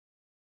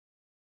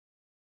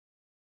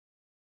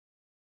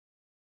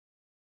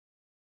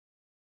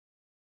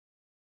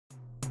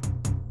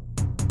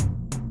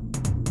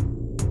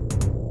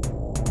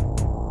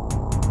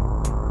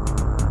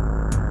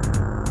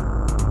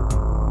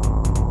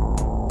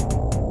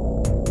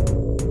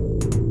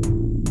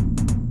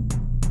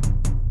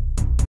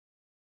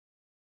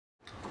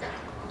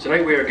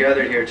Tonight we are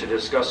gathered here to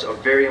discuss a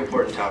very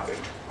important topic,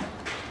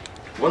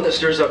 one that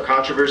stirs up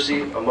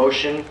controversy,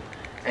 emotion,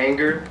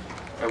 anger,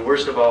 and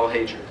worst of all,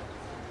 hatred.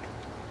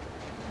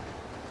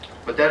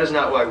 But that is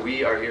not why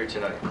we are here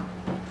tonight.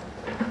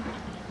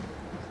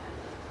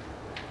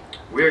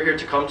 We are here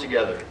to come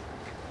together,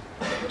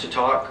 to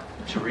talk,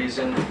 to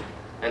reason,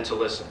 and to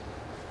listen.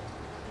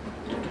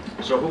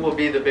 So who will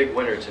be the big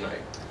winner tonight?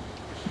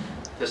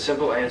 The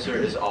simple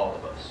answer is all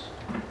of us.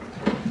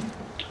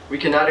 We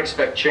cannot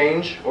expect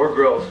change or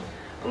growth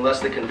unless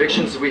the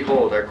convictions that we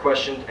hold are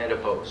questioned and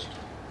opposed.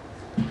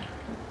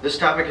 This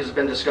topic has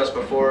been discussed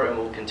before and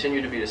will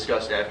continue to be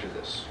discussed after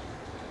this.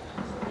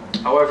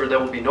 However, there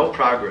will be no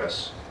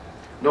progress,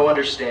 no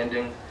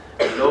understanding,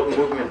 and no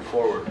movement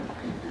forward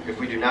if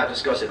we do not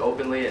discuss it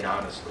openly and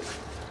honestly.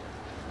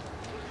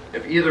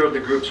 If either of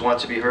the groups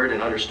want to be heard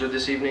and understood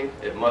this evening,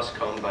 it must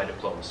come by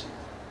diplomacy.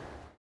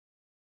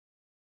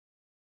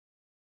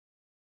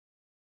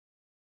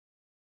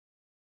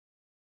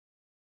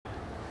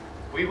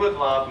 We would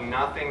love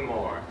nothing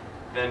more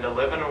than to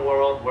live in a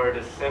world where it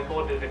is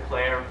simple to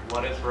declare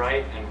what is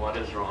right and what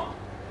is wrong.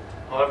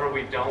 However,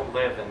 we don't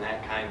live in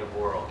that kind of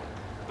world.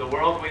 The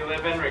world we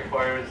live in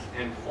requires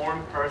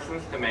informed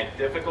persons to make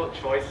difficult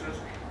choices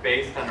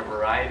based on a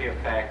variety of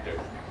factors.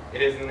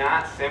 It is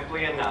not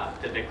simply enough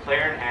to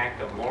declare an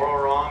act of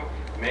moral wrong,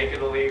 make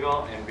it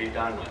illegal, and be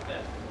done with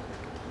it.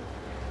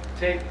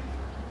 Take,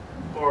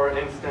 for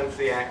instance,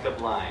 the act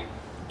of lying.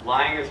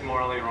 Lying is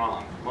morally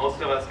wrong.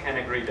 Most of us can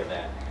agree to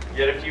that.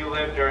 Yet if you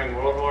lived during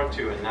World War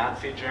II in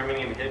Nazi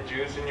Germany and hid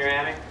Jews in your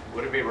attic,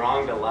 would it be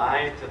wrong to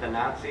lie to the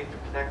Nazi to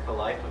protect the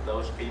life of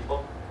those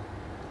people?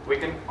 We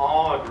can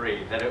all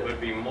agree that it would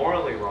be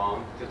morally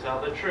wrong to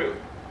tell the truth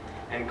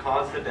and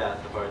cause the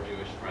death of our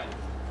Jewish friends.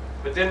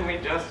 But didn't we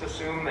just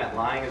assume that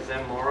lying is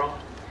immoral?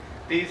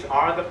 These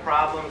are the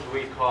problems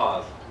we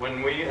cause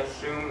when we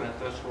assume that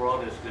this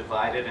world is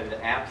divided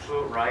into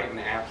absolute right and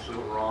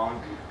absolute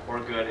wrong, or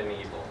good and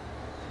evil.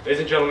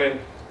 Ladies and gentlemen,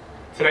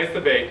 tonight's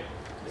debate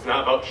is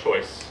not about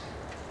choice,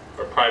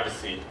 or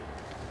privacy,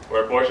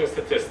 or abortion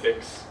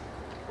statistics,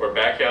 or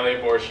back alley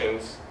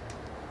abortions,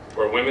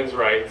 or women's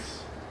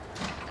rights,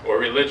 or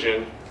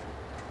religion,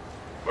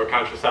 or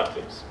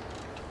contraceptives.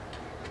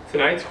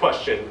 Tonight's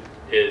question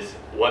is,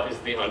 what is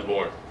the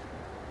unborn?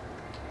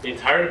 The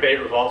entire debate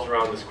revolves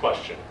around this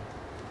question.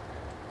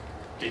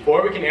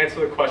 Before we can answer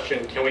the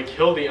question, can we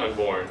kill the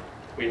unborn,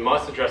 we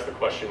must address the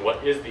question,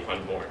 what is the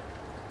unborn?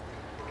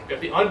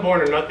 If the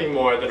unborn are nothing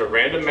more than a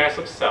random mass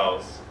of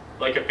cells,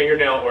 like a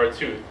fingernail or a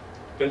tooth,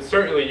 then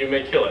certainly you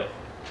may kill it.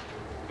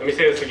 Let me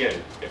say this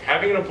again. If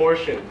having an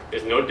abortion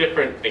is no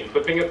different than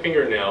clipping a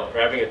fingernail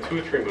or having a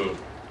tooth removed,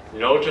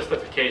 no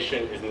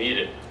justification is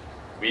needed.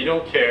 We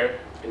don't care,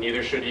 and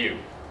neither should you.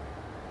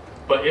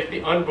 But if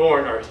the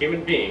unborn are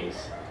human beings,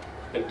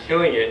 then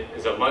killing it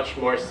is a much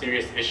more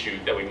serious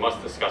issue that we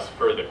must discuss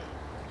further.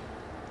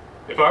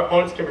 If our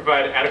opponents can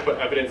provide adequate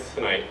evidence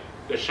tonight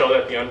to show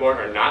that the unborn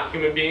are not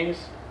human beings,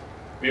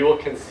 we will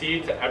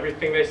concede to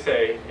everything they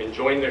say and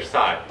join their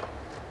side,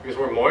 because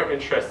we're more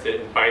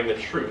interested in finding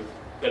the truth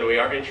than we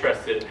are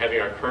interested in having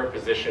our current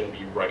position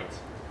be right.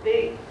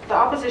 The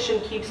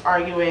opposition keeps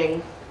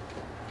arguing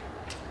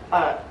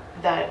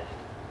that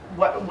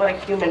what a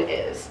human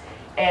is.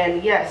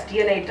 And yes,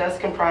 DNA does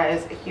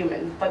comprise a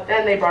human, but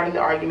then they brought in the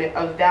argument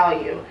of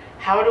value.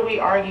 How do we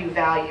argue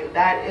value?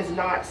 That is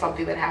not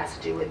something that has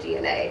to do with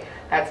DNA.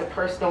 That's a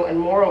personal and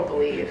moral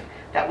belief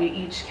that we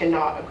each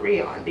cannot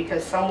agree on,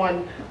 because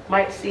someone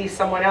might see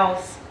someone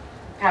else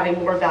having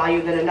more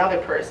value than another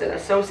person, a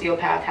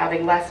sociopath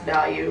having less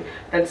value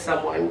than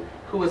someone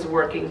who is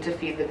working to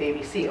feed the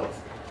baby seals.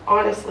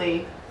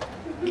 Honestly,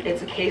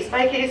 it's a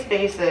case-by-case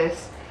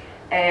basis,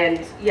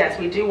 and yes,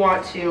 we do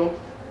want to,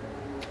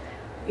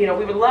 we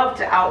would love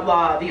to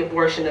outlaw the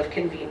abortion of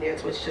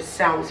convenience, which just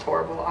sounds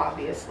horrible,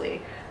 obviously.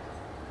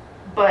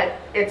 But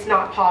it's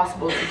not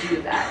possible to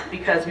do that,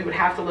 because we would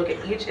have to look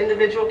at each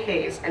individual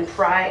case and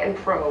pry and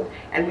probe,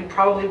 and we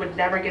probably would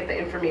never get the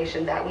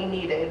information that we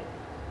needed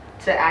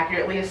to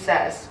accurately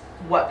assess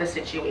what the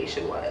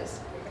situation was.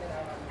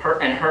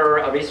 In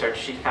her research,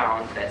 she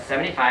found that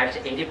 75 to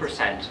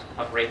 80%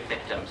 of rape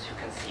victims who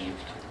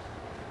conceived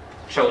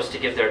chose to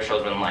give their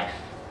children life.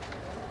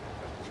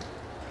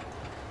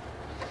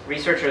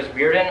 Researchers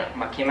Reardon,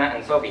 Makima,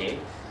 and Sobier,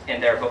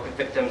 in their book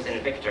Victims and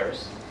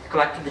Victors,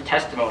 collected the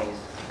testimonies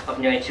of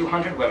nearly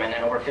 200 women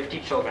and over 50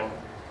 children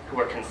who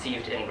were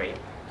conceived in rape.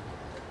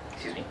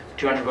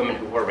 200 women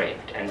who were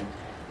raped and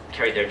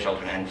carried their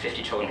children, and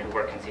 50 children who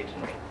were conceived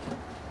in rape.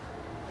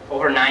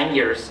 Over 9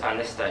 years on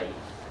this study,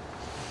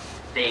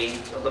 they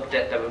looked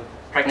at the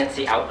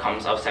pregnancy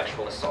outcomes of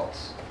sexual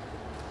assaults.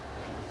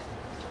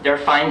 Their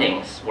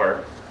findings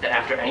were that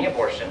after any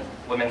abortion,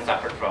 women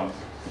suffered from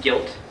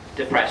guilt,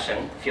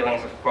 depression,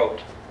 feelings of,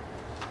 quote,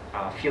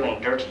 feeling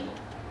dirty,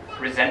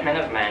 resentment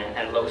of men,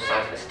 and low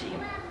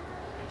self-esteem.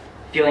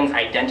 Feelings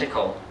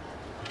identical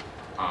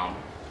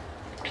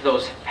to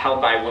those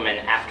held by women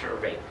after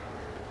rape.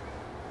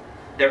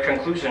 Their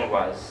conclusion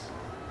was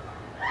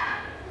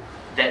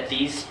that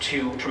these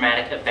two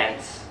traumatic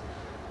events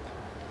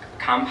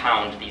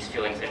compound these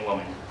feelings in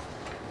women.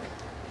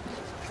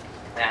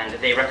 And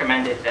they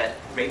recommended that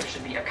rape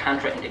should be a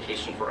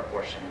contraindication for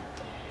abortion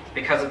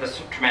because of the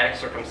traumatic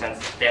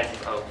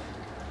circumstances of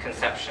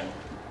conception.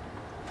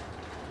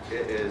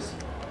 Is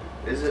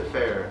it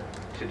fair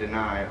to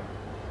deny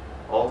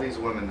all these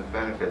women the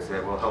benefits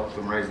that will help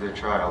them raise their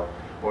child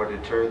or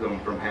deter them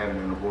from having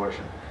an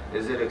abortion?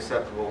 Is it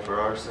acceptable for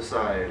our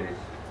society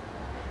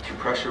to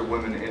pressure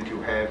women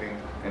into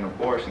having an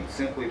abortion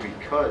simply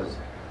because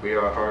we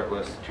are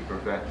heartless to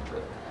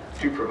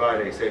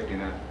provide a safety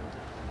net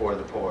for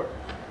the poor?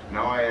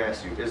 Now I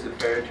ask you, is it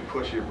fair to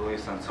push your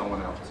beliefs on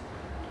someone else?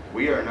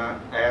 We are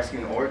not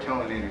asking or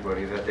telling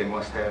anybody that they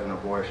must have an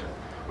abortion.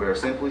 We are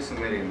simply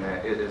submitting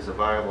that it is a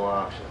viable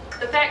option.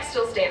 The fact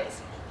still stands.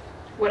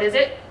 What is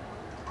it?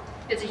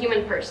 It's a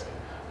human person.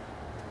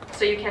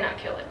 So you cannot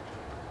kill it.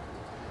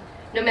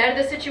 No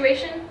matter the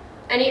situation,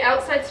 any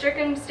outside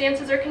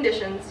circumstances or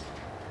conditions,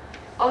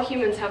 all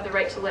humans have the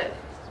right to live.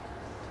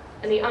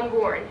 And the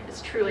unborn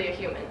is truly a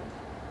human.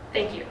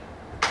 Thank you.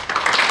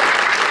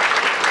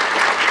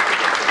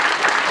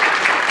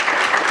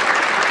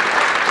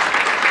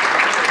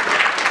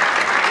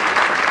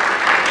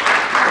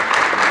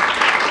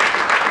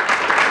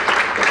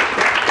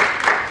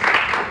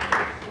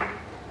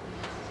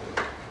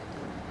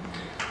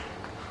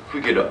 If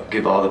we could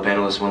give all the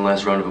panelists one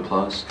last round of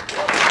applause.